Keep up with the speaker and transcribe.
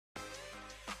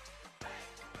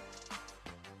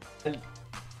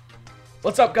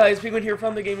What's up, guys? Penguin here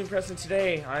from the Gaming Press, and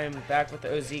today I'm back with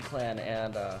the OZ clan,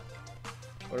 and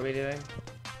what are we doing?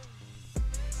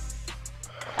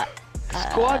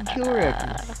 Squad kill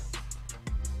record.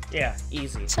 Yeah,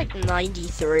 easy. It's like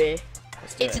 93.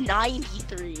 It's it.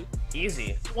 93.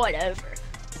 Easy. Whatever.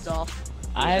 It's off.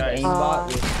 I have guys. aimbot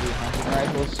with 3 hunting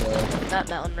rifles, so That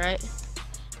mountain, right?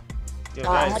 Yo,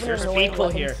 guys, there's people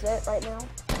here. Right now.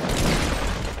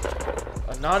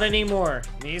 Not anymore.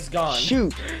 He's gone.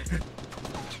 shoot.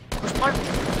 Where's Mark?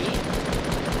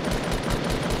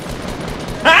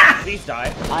 Please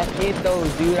die. I hit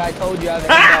those, dude. I told you I have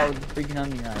aimbot with freaking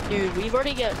hunting rifles. Dude, we've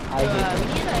already got. I we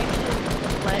need to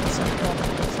actually let some people know.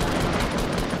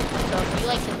 So if you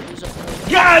like to lose a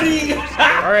Got him!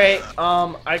 Alright,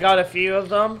 I got a few of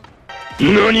them.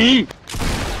 NANI?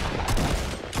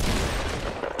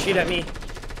 Shoot at me.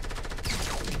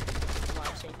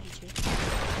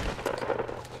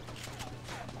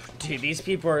 Dude, these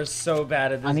people are so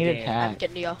bad at this I need game. a I'm tag.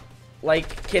 getting you.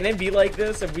 Like, can it be like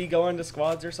this if we go into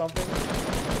squads or something?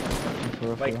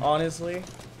 Like, honestly?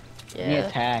 Give me Yeah.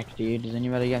 a tag, dude. Does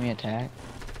anybody got me a tag?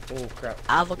 Oh, crap.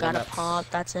 I've got a Limits. pop,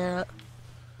 that's it.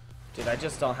 Dude, I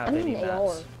just don't have I need any an AR.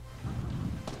 maps.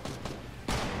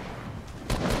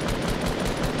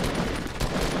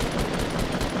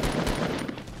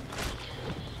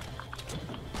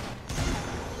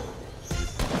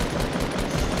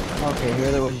 Okay, here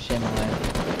are the ones you say in my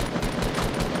life.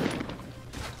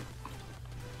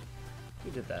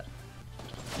 Who did that?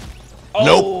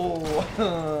 Nope.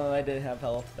 Oh, I didn't have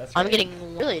health. That's I'm right.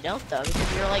 getting really down though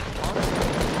because you're like on the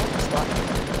spot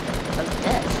of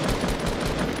death.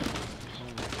 Oh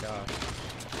my gosh.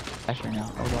 That's right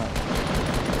now. Oh god.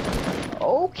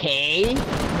 Okay.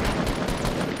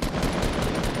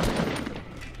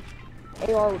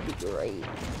 AR would be great.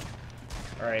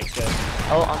 Alright, good.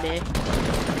 Oh, on me.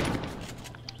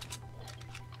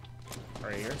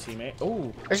 Alright, you're a teammate.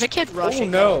 Oh, There's a kid rushing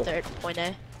no. out there at point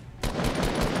A.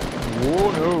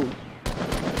 Whoa, no.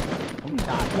 Oh my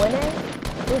god. 1A?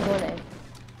 Where's 1A?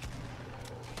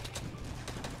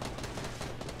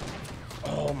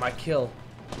 oh, my kill.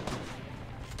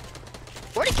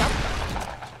 Where'd it come from?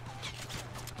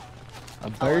 A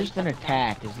burst and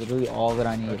attack is literally all that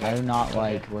I need. Okay. I do not Okay.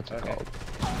 like what's it Okay. called.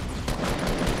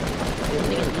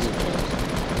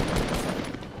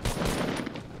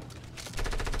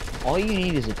 All you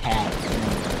need is attack.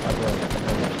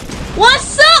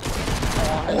 What's up?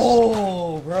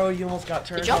 Oh, bro, you almost got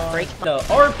turned Did y'all on. break The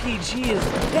RPG is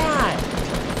bad.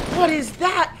 What is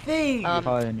that thing?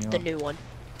 Probably the new The one. new one.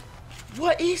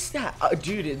 What is that?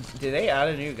 Dude, did they add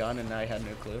a new gun and I had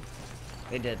no clue?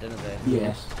 They did, didn't they?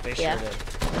 Yes. They Yeah. sure did.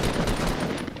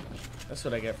 That's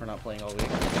what I get for not playing all week.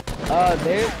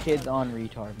 There's kids on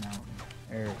Retard Mountain.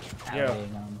 Or Yeah. Alley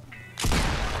Mountain.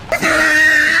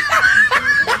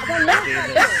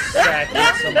 Dude, this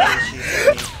second somebody shoots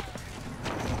at me.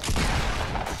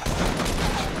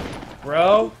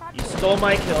 Bro, you stole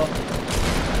my kill.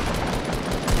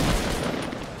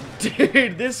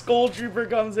 Dude, this skull trooper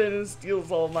comes in and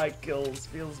steals all my kills.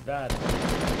 Feels bad.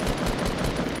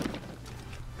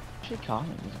 She caught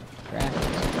me. Crap.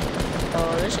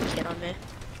 Oh, there's a kid on me.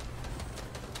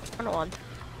 On one.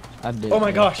 I did. Oh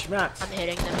my gosh, Max. I'm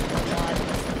hitting them a lot.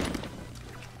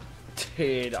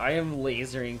 Dude, I am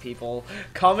lasering people.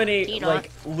 Common A, Tina. like,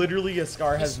 literally a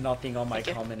Scar has nothing on my Thank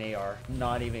you. common AR.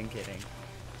 Not even kidding.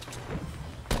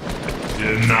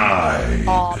 Denied.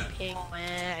 Oh,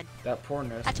 penguin. That poor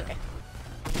nurse. That's okay.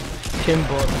 Tim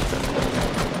Book.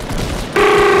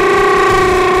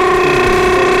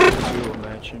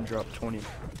 Match and drop 20.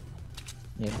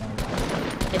 Yeah,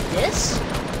 In this?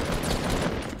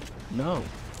 No.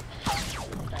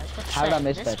 how did I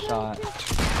miss that shot?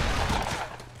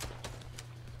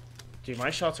 Dude,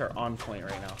 my shots are on point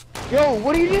right now. Yo,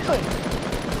 what are you doing?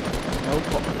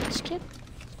 This kid?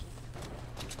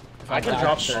 If I can got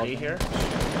drop you. 30 here.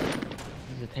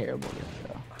 This is a terrible game,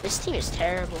 bro. This team is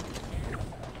terrible.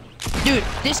 Dude,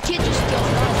 this kid just killed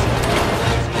us.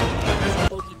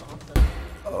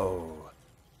 Oh,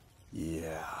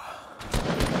 yeah.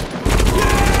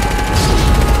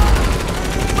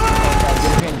 You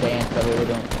can dance, that way they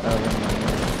don't.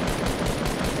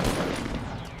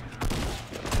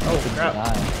 Oh, crap.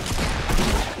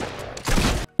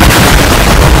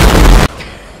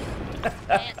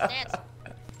 Dance, dance.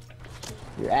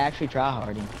 You're actually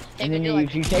tryharding. They And then can do you, like-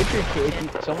 if you take your kill,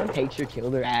 if someone takes your kill,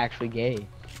 they're actually gay.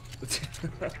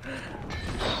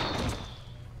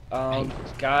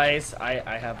 Guys,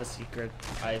 I have a secret.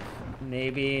 I've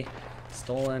maybe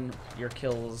stolen your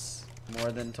kills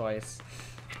more than twice.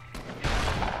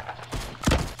 Are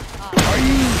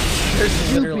you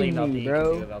There's literally stupid, nothing you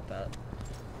bro? can do about that.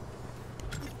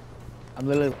 I'm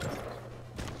literally.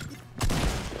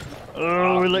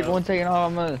 Oh, we're like no. 1 second off.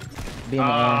 I'm gonna be in the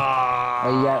air.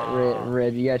 Oh, you got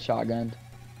red. You got shotgunned.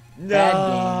 Bad game, that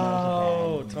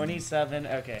No. was a bad 27.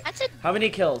 Okay. That's a How many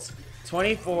kills?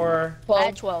 24. I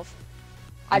had 12.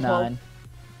 I told. 9.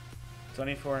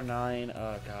 24, 9.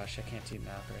 Oh gosh, I can't do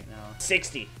math right now.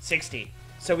 60. 60.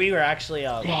 So we were actually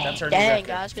that's our new Dang, record.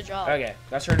 guys, good job. Okay,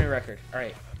 that's our new record. All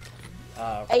right.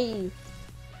 Hey,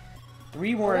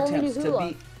 3 more How long did attempts you to do on?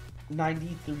 beat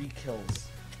 93 kills.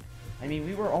 I mean,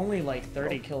 we were only like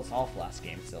 30 kills off last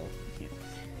game, so.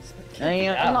 Ain't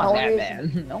Yeah, not that only-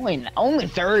 bad. only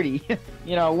 30.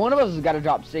 You know, one of us has got to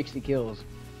drop 60 kills.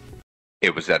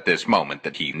 It was at this moment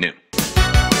that he knew.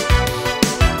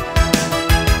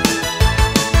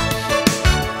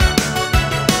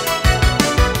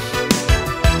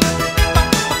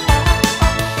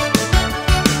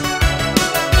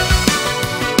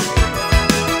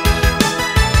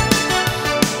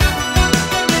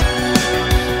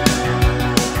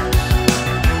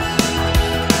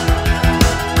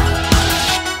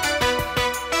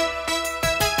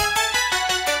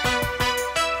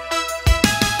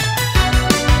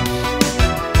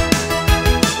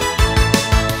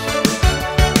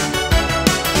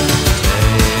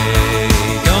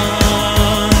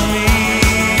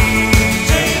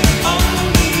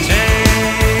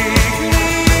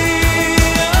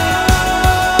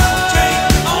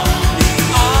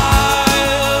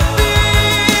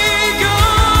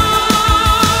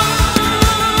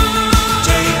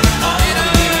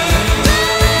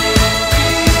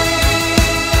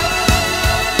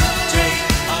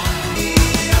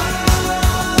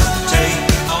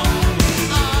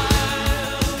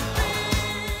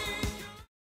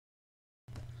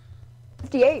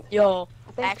 Yo,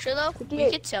 think actually though, we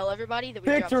 58. could tell everybody that we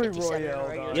Victory dropped 57 in a Royale,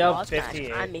 regular dog. Yep, boss match.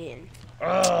 58. I mean,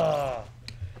 Ugh.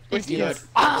 58.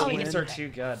 Oh, Oh, these are too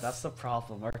good. That's the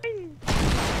problem. All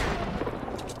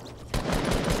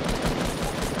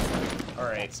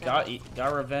right,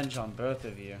 got revenge on both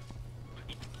of you.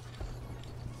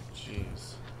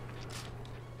 Jeez,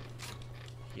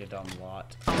 you dumb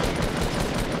lot.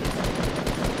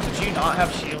 Did you not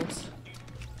have shields?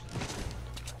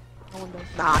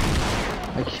 Nah,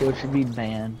 Like, shield should be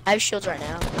banned. I have shields right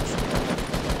now.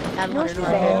 I have You know 100 what's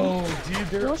right now. Oh, dude,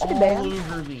 they're what's the all ban?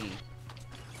 over me.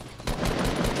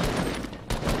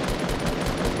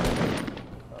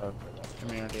 Come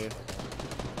here, dude.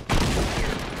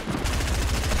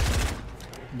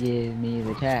 Give me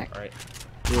the attack. All right.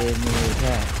 Give me the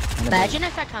attack. Imagine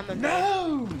if I come in.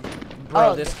 No!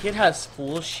 Bro, Oh, this kid has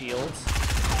full shields.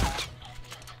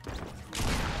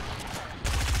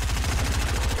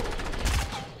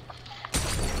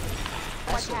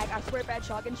 One tag. I swear, bad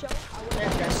shotgun show. I would They're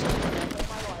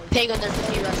aggressive. Penguin, there's a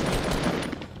few rushing.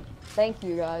 Thank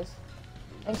you guys.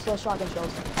 Thanks for the shotgun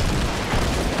shows.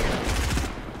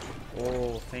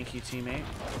 Oh, thank you, teammate.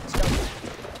 Let's go.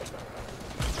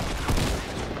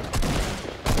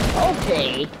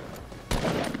 Okay.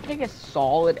 Take a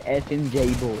solid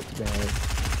FMJ bullet, man.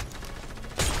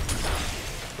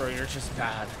 Bro, you're just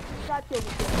bad.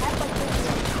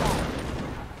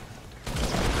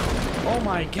 Oh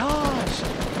my gosh!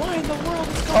 What in the world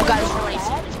is going Oh, guys, on? there's nobody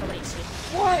seen. There's nobody seen.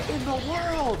 What in the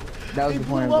world? That was They the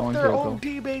point blew of up going their to own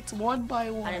teammates one by I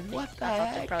one. didn't What think. the I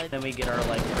thought they heck? probably. Then we get our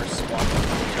like first squad.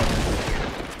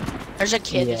 There's a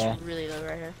kid Yeah. that's really low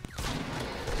right here.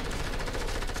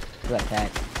 That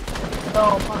attack.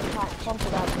 No, pump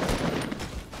it up.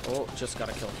 Oh, just got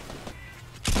a kill.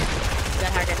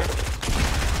 That hacker now.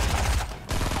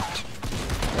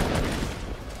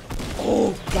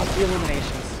 Oh, got the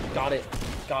eliminations. Got it.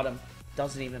 Got him.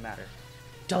 Doesn't even matter.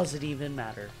 Doesn't even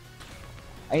matter.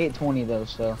 I hit 20 though,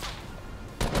 so.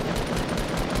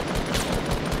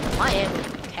 My ammo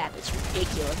cap is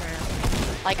ridiculous right now.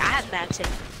 Like, I have max hit.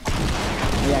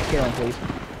 Yeah, kill him, please.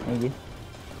 Thank you.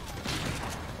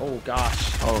 Oh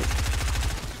gosh. Oh.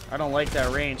 I don't like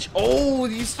that range. Oh,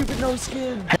 you stupid no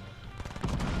skin.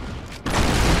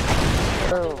 I'll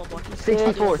do one more. 64,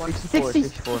 I'll do one more. 64,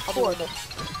 64. I'll do one more.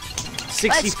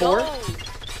 64? Let's go.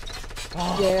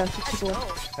 Oh, Yeah, Let's 64. go.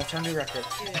 that's our new record.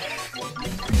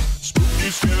 Spooky,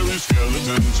 scary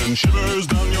skeletons and shivers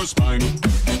down your spine.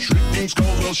 Shrieking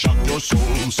skulls will shock your soul,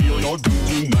 seal your doom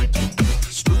tonight.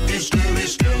 Spooky, scary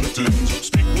skeletons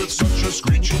speak with such a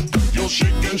screech. You'll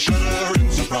shake and shudder in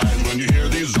surprise when you hear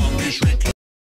these zombies shriek.